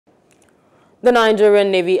The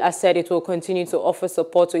Nigerian Navy has said it will continue to offer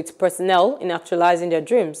support to its personnel in actualizing their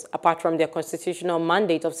dreams, apart from their constitutional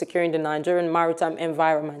mandate of securing the Nigerian maritime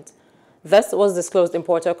environment. This was disclosed in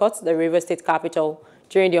Port Harcourt, the Rivers State capital,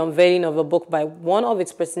 during the unveiling of a book by one of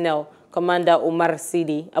its personnel, Commander Umar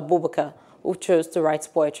Sidi Abubakar, who chose to write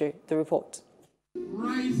poetry. The report.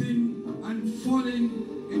 Rising and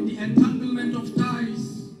falling in the entanglement of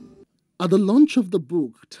ties. At the launch of the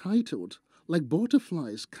book titled Like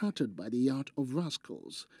Butterflies Scattered by the Yacht of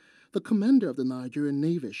Rascals, the commander of the Nigerian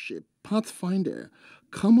Navy ship Pathfinder,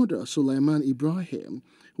 Commodore Suleiman Ibrahim,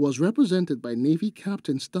 who was represented by Navy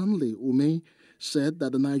Captain Stanley Ume, said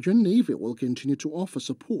that the Nigerian Navy will continue to offer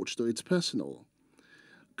support to its personnel.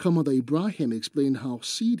 Commodore Ibrahim explained how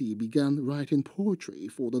Sidi began writing poetry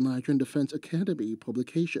for the Nigerian Defense Academy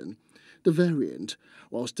publication, The Variant,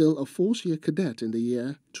 while still a fourth-year cadet in the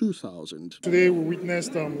year 2000. Today we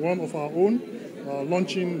witnessed one of our own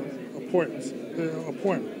launching a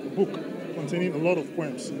book containing a lot of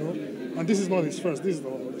poems, And this is not his first, this is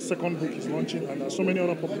the second book he's launching, and there are so many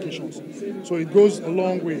other publications. So it goes a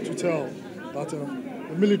long way to tell that the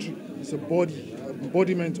military is an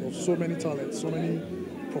embodiment of so many talents, so many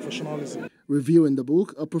professionalism. Reviewing the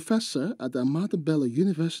book, a professor at the Ahmadu Bello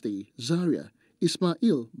University, Zaria,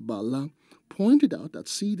 Ismail Bala, pointed out that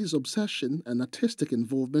Sidi's obsession and artistic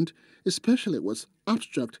involvement, especially with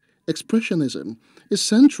abstract expressionism, is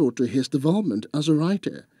central to his development as a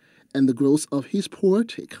writer and the growth of his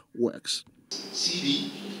poetic works.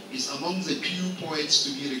 Sidi is among the few poets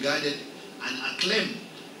to be regarded and acclaimed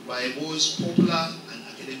by both popular and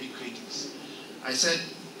academic critics. I said,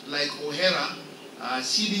 like O'Hara,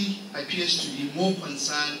 Sidi appears to be more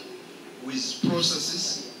concerned with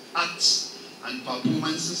processes, acts, and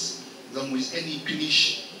performances than with any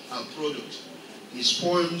finished product. His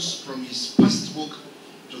poems from his past book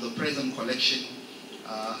to the present collection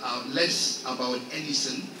are less about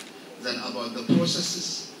anything than about the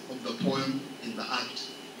processes of the poem in the act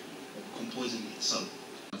of composing itself.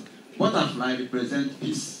 Butterfly represents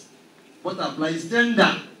peace. Butterfly is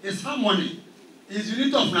tender, is harmony, is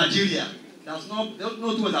unity of Nigeria. There's no two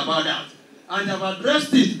words about that. And they have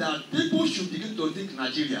addressed it that people should begin to think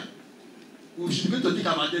Nigeria. We should begin to think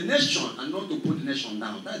about the nation and not to put the nation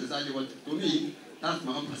down. That's exactly what, to me, that's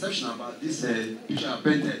my own perception about this picture I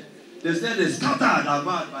painted. They said they scattered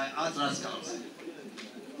about by art rascals.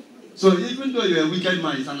 So even though you're a wicked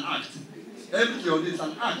man, it's an act. Everything on this is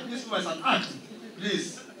an act. This one is an act.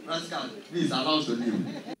 Please, rascal, please allow us to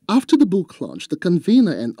live. After the book launch, the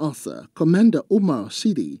convener and author, Commander Umar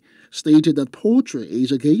Sidi, stated that poetry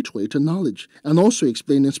is a gateway to knowledge and also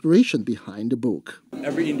explained inspiration behind the book.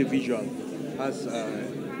 Every individual has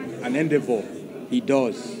an endeavor he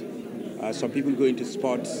does. Some people go into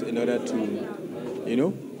sports in order to,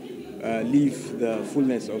 live the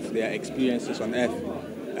fullness of their experiences on earth.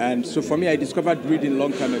 And so for me, I discovered reading a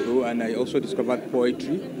long time ago, and I also discovered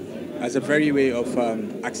poetry as a very way of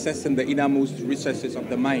accessing the innermost recesses of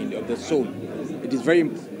the mind, of the soul. It is very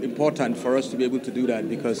important for us to be able to do that,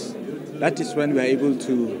 because that is when we are able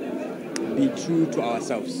to be true to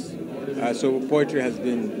ourselves. So poetry has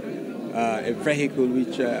been a vehicle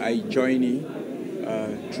which I journey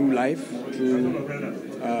through life,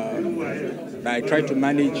 I try to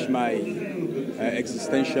manage my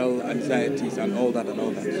existential anxieties and all that. So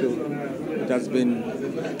it has been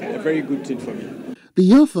a very good thing for me.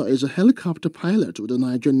 The author is a helicopter pilot with the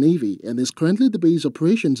Nigerian Navy and is currently the base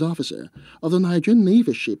operations officer of the Nigerian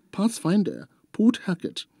Navy ship Pathfinder, Port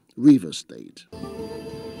Harcourt, Rivers State.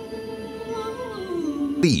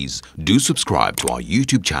 Please do subscribe to our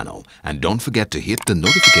YouTube channel and don't forget to hit the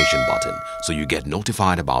notification button so you get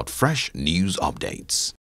notified about fresh news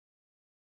updates.